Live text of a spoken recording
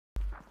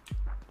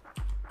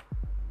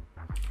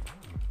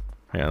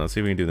Hang on, let's see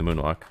if we can do the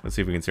moonwalk. Let's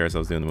see if we can see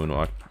ourselves doing the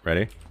moonwalk.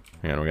 Ready?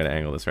 Hang on, we're gonna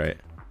angle this right.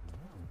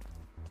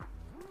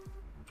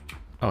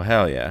 Oh,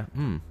 hell yeah.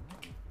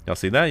 Y'all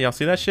see that? Y'all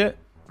see that shit?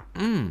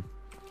 Wait.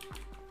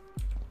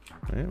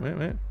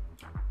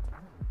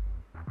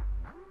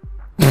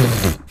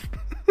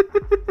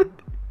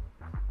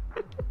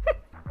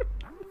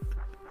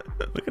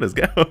 Look at us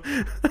go.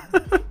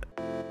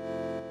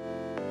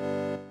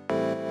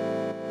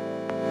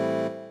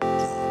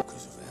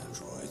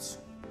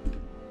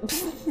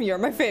 You're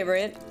my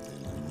favorite. I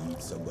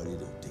need somebody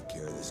to take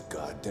care of this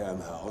goddamn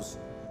house.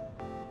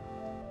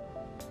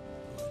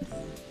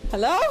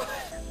 Hello?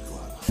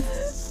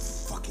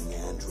 Fucking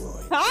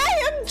android.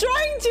 Hi, I'm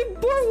trying to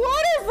pour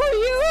water for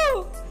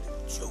you.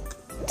 Joke.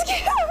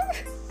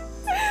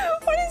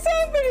 What is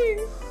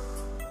happening?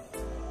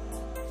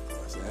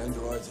 Those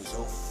androids are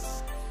so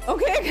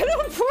Okay, I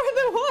gotta pour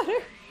the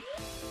water.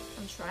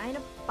 I'm trying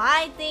to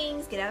buy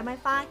things. Get out of my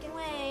fucking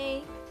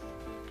way.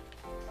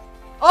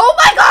 Oh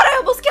my god, I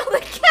almost killed the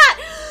cat!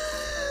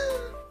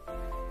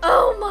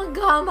 Oh my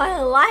god,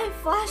 my life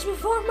flashed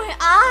before my eyes.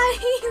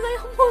 I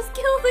almost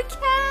killed the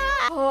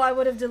cat. Oh, I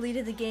would have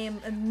deleted the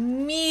game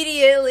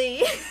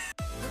immediately.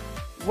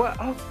 What?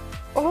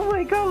 Oh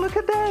my god, look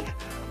at that!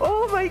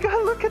 Oh my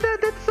god, look at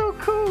that! That's so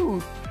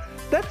cool!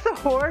 That's a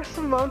horse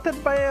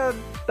mounted by a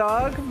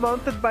dog,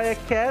 mounted by a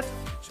cat.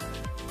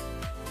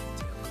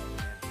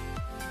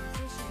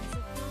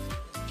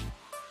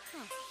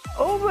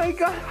 Oh my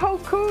god, how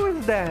cool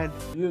is that?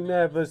 You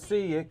never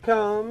see it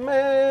coming.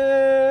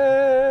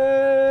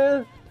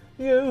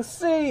 You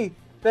see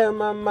that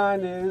my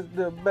mind is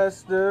the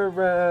best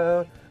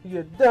around.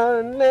 You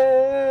done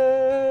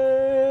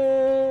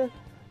it.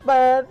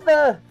 By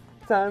the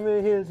time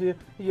it hits you,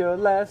 your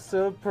last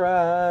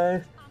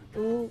surprise.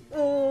 Ooh,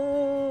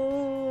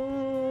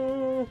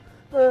 ooh,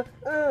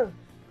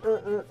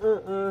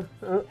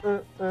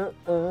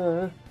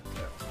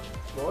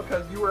 Well,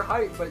 because you were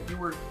hyped, but you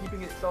were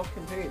keeping it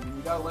self-contained, and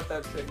you gotta let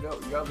that shit go.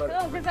 You gotta let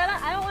No, because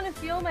I don't want to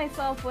feel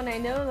myself when I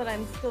know that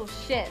I'm still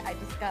shit. I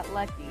just got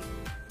lucky.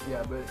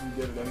 Yeah, but you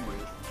did it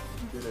anyways.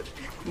 You did it.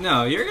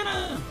 No, you're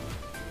gonna...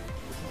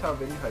 This is how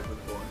Vinny hype was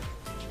born.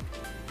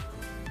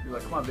 You're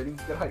like, come on, Vinny,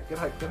 get hype, get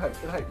hype, get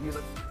hype, get hype. And you're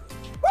like,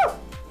 woo!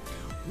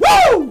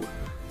 Woo!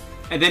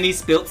 And then he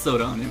spilt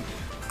soda on him.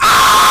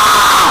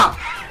 Ah!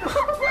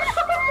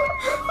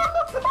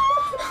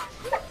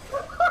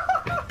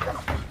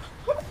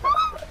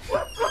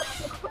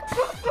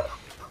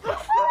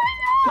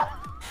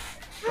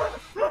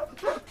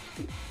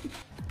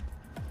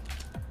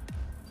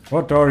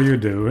 What are you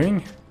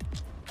doing?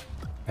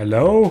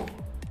 Hello?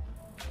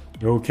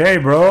 You okay,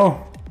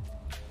 bro?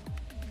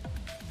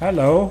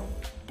 Hello?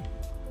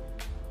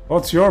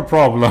 What's your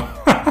problem?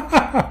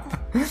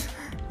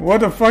 What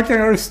the fuck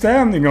are you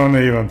standing on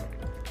even?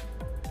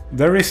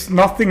 There is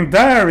nothing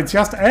there, it's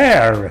just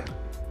air.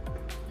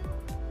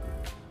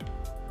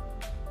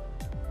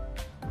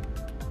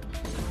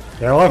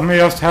 Yeah, let me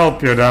just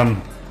help you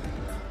then.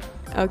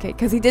 Okay,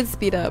 because he did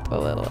speed up a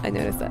little. I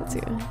noticed that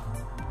too.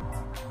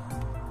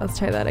 Let's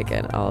try that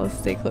again. I'll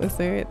stay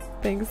closer.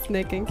 Thanks,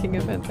 Nick and King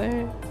of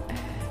Fencer.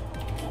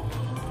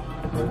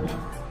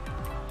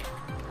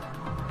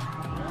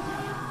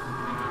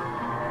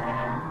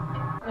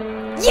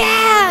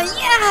 Yeah!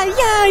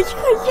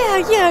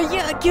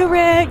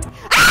 Correct!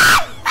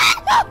 Ah!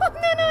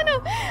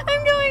 No!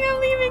 I'm going, I'm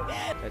leaving!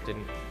 That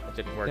didn't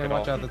work yeah, at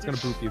watch all. out, that's gonna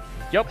boop you.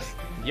 Yep.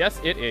 Yes,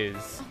 it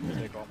is.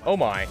 Oh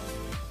my.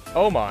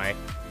 Oh my.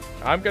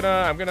 I'm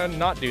gonna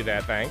not do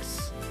that,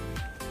 thanks.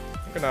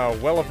 I'm gonna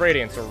Well of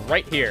Radiance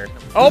right here.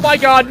 Oh my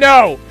god,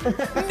 no!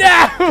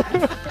 No!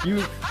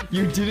 You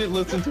didn't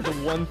listen to the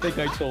one thing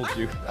I told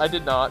you. I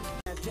did not.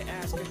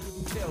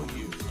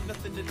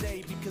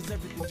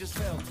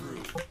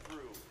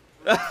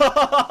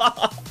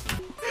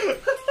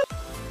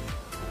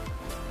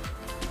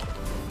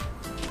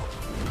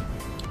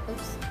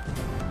 Oops.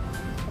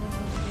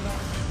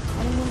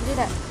 I didn't mean to do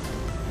that.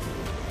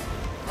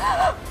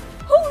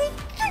 Holy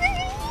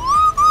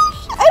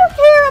gosh! I don't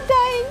care, I'm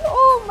dying!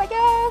 Oh my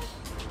gosh!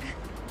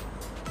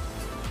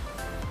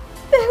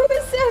 That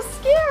was so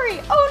scary!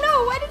 Oh no,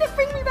 why did it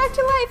bring me back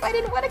to life? I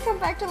didn't want to come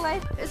back to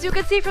life. As you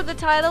can see from the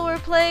title, we're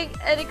playing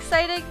an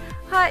exciting,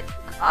 hot,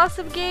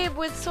 awesome game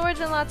with swords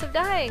and lots of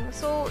dying.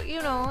 So,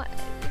 you know,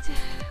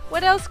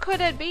 what else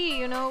could it be,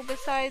 you know,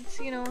 besides,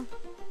 you know,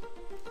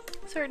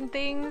 certain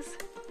things?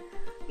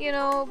 You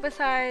know,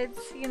 besides,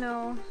 you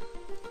know...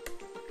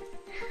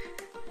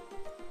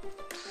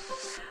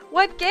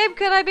 What game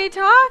could I be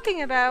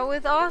talking about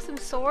with awesome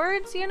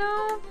swords, you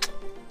know?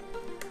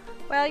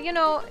 Well, you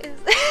know, is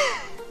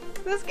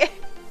this game...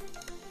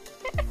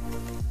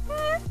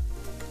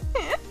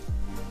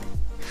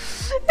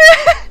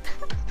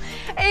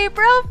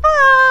 April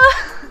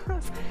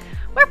Fools!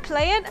 We're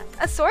playing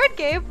a sword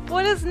game.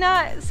 What is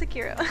not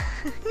Sekiro?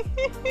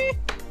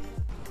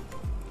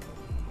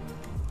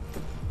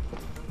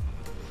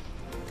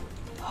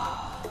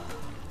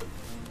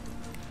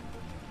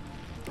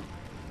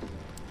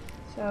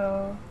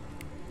 So...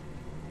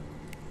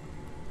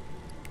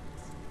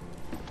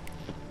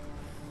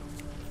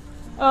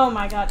 Oh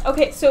my god.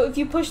 Okay, so if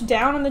you push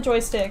down on the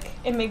joystick,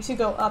 it makes you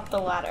go up the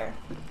ladder.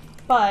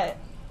 But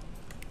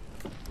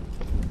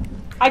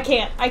I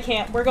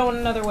can't. We're going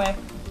another way.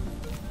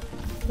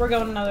 We're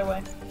going another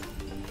way.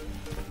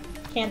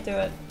 Can't do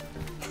it.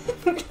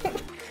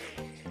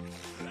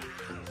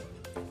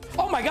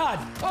 Oh my god!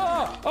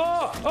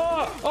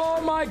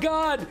 Oh my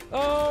god!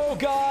 Oh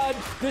god!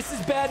 This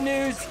is bad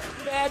news!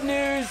 Bad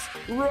news!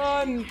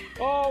 Run!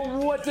 Oh,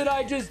 what did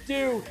I just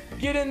do?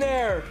 Get in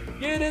there!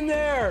 Get in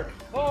there!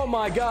 Oh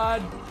my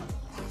god!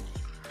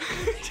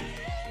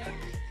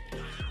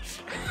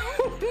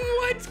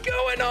 What's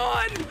going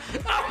on?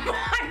 Oh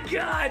my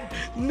god!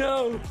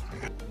 No!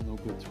 No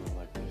good to her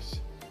like this.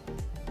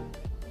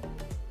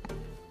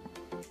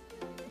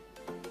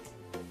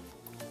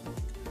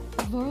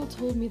 Varl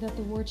told me that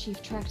the war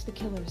chief tracked the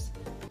killers.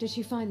 Did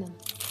she find them?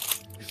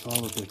 We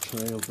followed their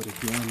trail, but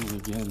again and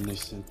again they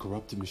sent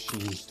corrupted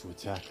machines to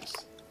attack us.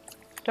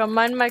 Don't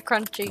mind my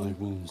crunchy. My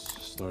wounds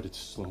started to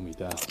slow me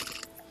down,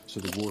 so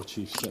the war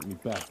chief sent me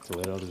back to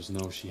let others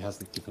know she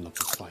hasn't given up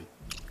the fight.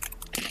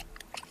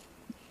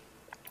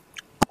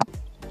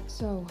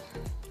 So,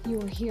 you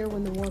were here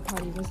when the war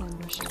party was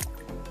ambushed?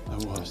 I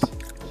was.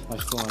 I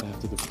thought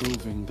after the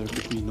proving there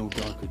could be no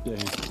darker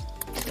day,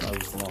 but I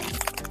was wrong.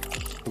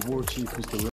 The war chief was the